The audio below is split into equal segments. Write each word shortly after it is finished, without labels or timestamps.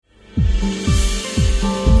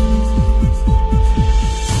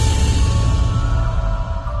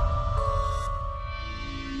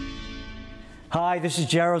Hi, this is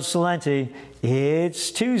Gerald Celente.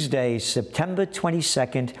 It's Tuesday, September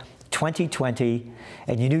 22nd, 2020,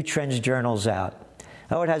 and your new Trends Journal's out.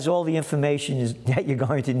 Oh, it has all the information that you're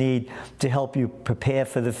going to need to help you prepare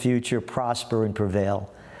for the future, prosper, and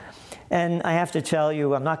prevail. And I have to tell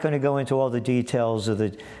you, I'm not going to go into all the details of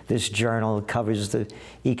this journal. It covers the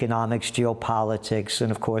economics, geopolitics,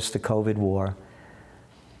 and of course the COVID war.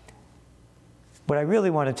 What I really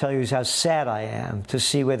want to tell you is how sad I am to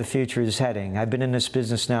see where the future is heading. I've been in this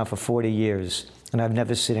business now for 40 years, and I've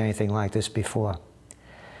never seen anything like this before.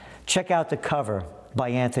 Check out the cover by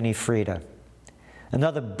Anthony Freda,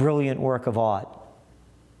 another brilliant work of art.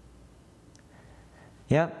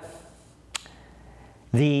 Yep.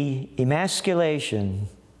 The emasculation,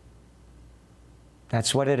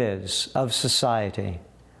 that's what it is, of society.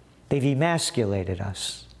 They've emasculated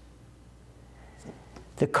us.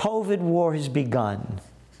 The COVID war has begun.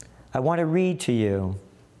 I want to read to you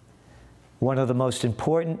one of the most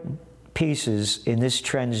important pieces in this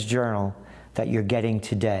Trends Journal that you're getting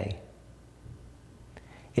today.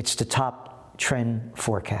 It's the top trend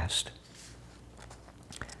forecast.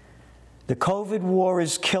 The COVID war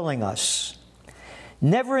is killing us.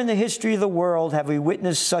 Never in the history of the world have we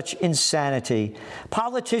witnessed such insanity.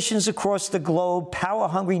 Politicians across the globe,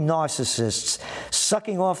 power-hungry narcissists,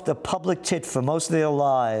 sucking off the public tit for most of their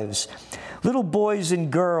lives. Little boys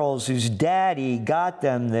and girls whose daddy got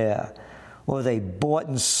them there, or they bought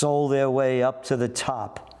and sold their way up to the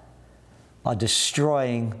top, are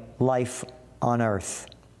destroying life on Earth.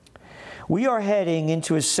 We are heading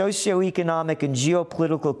into a socioeconomic and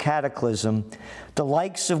geopolitical cataclysm, the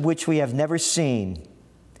likes of which we have never seen,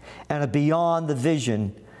 and are beyond the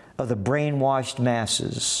vision of the brainwashed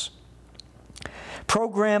masses.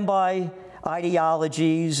 Programmed by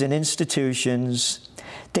ideologies and institutions,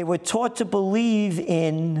 they were taught to believe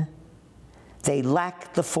in, they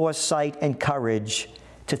lacked the foresight and courage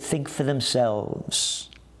to think for themselves.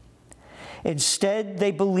 Instead,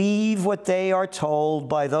 they believe what they are told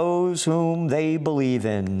by those whom they believe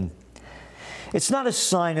in. It's not a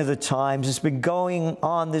sign of the times. It's been going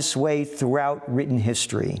on this way throughout written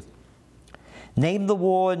history. Name the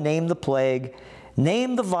war, name the plague,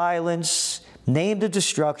 name the violence, name the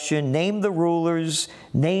destruction, name the rulers,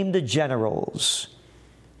 name the generals.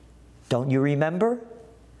 Don't you remember?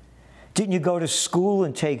 Didn't you go to school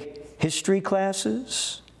and take history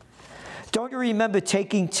classes? Don't you remember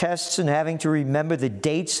taking tests and having to remember the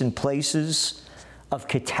dates and places of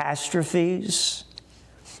catastrophes?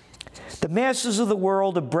 The masses of the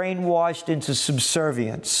world are brainwashed into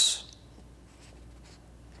subservience.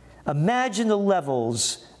 Imagine the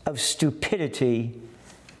levels of stupidity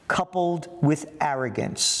coupled with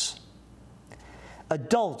arrogance.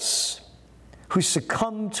 Adults who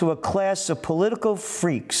succumb to a class of political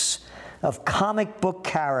freaks of comic book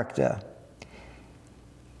character,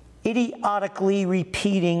 idiotically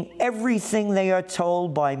repeating everything they are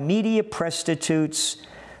told by media prostitutes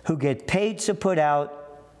who get paid to put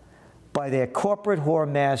out by their corporate whore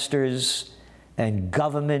masters and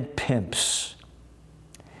government pimps.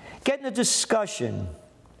 Get in a discussion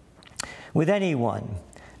with anyone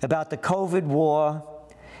about the COVID war,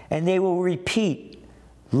 and they will repeat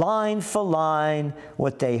line for line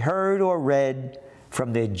what they heard or read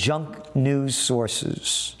from their junk news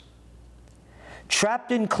sources.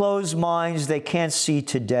 Trapped in closed minds they can't see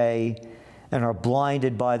today and are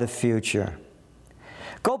blinded by the future.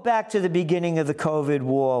 Go back to the beginning of the COVID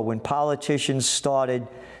war when politicians started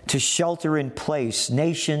to shelter in place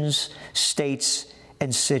nations, states,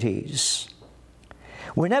 and cities.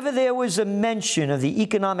 Whenever there was a mention of the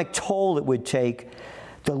economic toll it would take,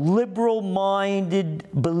 the liberal-minded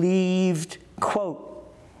believed,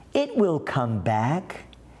 quote, "It will come back.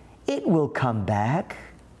 It will come back."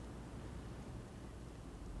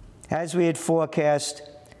 As we had forecast,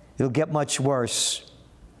 it'll get much worse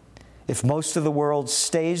if most of the world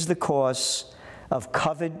stays the course of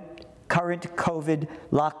current COVID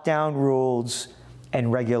lockdown rules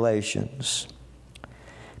and regulations.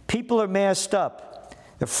 People are masked up,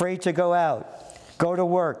 afraid to go out, go to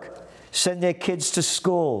work, send their kids to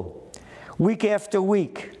school. Week after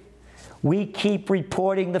week, we keep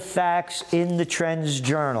reporting the facts in the Trends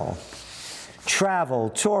Journal. Travel,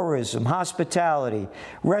 tourism, hospitality,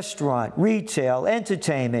 restaurant, retail,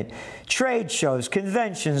 entertainment, trade shows,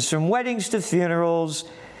 conventions, from weddings to funerals,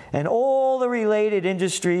 and all the related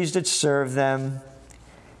industries that serve them,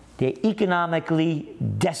 they're economically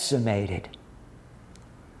decimated.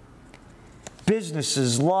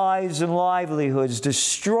 Businesses, lives, and livelihoods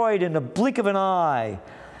destroyed in the blink of an eye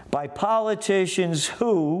by politicians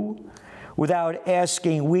who, without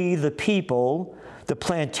asking we the people, the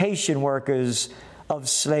plantation workers of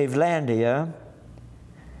Slavelandia,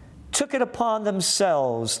 took it upon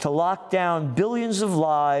themselves to lock down billions of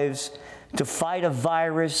lives to fight a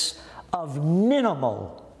virus of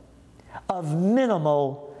minimal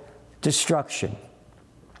destruction.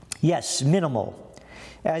 Yes, minimal.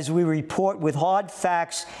 As we report with hard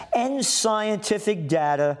facts and scientific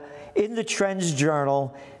data in the Trends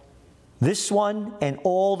Journal, this one and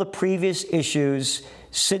all the previous issues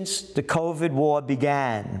since the COVID war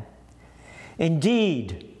began.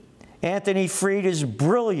 Indeed, Anthony Frieda's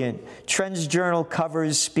brilliant Trends Journal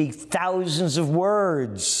covers speak thousands of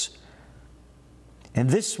words. And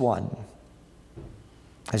this one,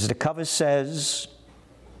 as the cover says,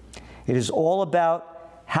 it is all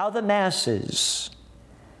about how the masses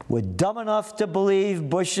were dumb enough to believe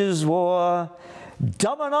Bush's war,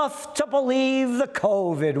 dumb enough to believe the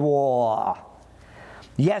COVID war.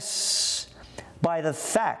 Yes, by the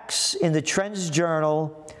facts in the Trends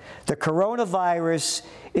Journal, the coronavirus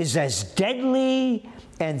is as deadly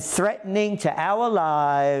and threatening to our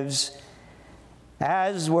lives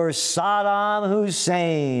as were Saddam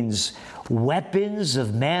Hussein's weapons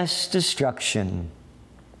of mass destruction.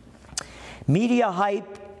 Media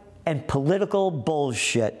hype and political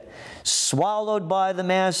bullshit, swallowed by the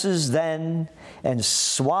masses then and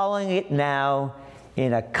swallowing it now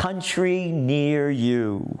in a country near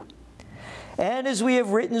you. And as we have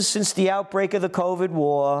written since the outbreak of the COVID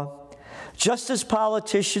war, just as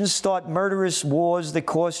politicians start murderous wars that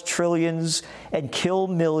cost trillions and kill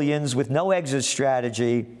millions with no exit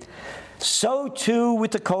strategy, so too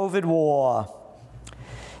with the COVID war.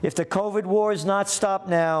 If the COVID war is not stopped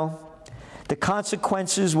now, the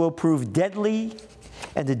consequences will prove deadly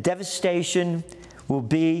and the devastation will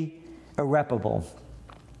be irreparable.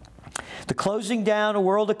 The closing down of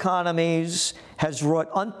world economies has wrought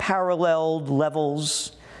unparalleled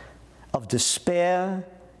levels of despair,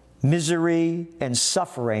 misery, and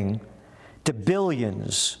suffering to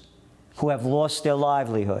billions who have lost their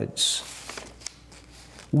livelihoods.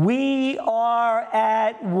 We are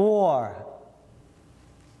at war.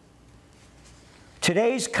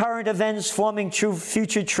 Today's current events forming true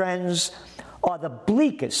future trends are the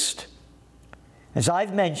bleakest, as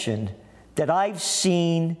I've mentioned, that I've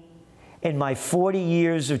seen in my 40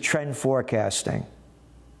 years of trend forecasting.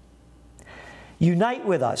 Unite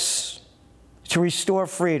with us to restore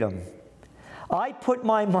freedom. I put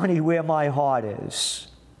my money where my heart is.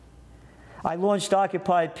 I launched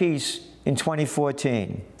Occupy Peace in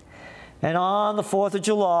 2014. And on the 4th of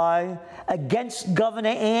July, against Governor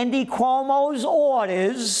Andy Cuomo's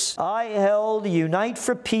orders, I held a Unite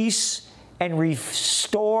for Peace and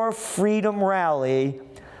Restore Freedom rally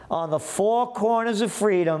on the four corners of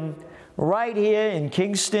freedom right here in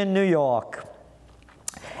Kingston, New York.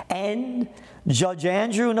 And Judge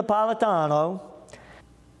Andrew Napolitano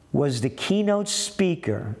was the keynote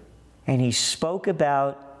speaker, and he spoke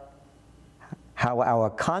about how our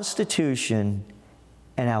Constitution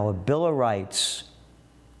and our Bill of Rights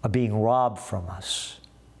are being robbed from us.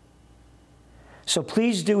 So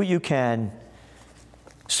please do what you can.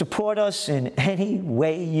 Support us in any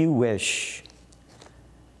way you wish.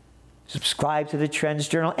 Subscribe to the Trends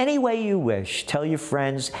Journal any way you wish. Tell your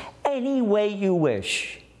friends any way you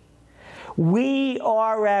wish. We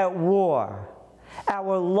are at war.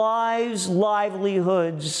 Our lives,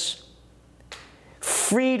 livelihoods,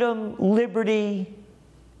 freedom, liberty,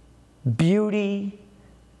 beauty,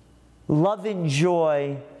 love and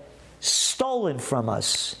joy stolen from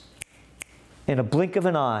us in a blink of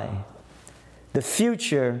an eye. The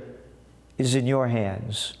future is in your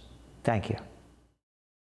hands. Thank you.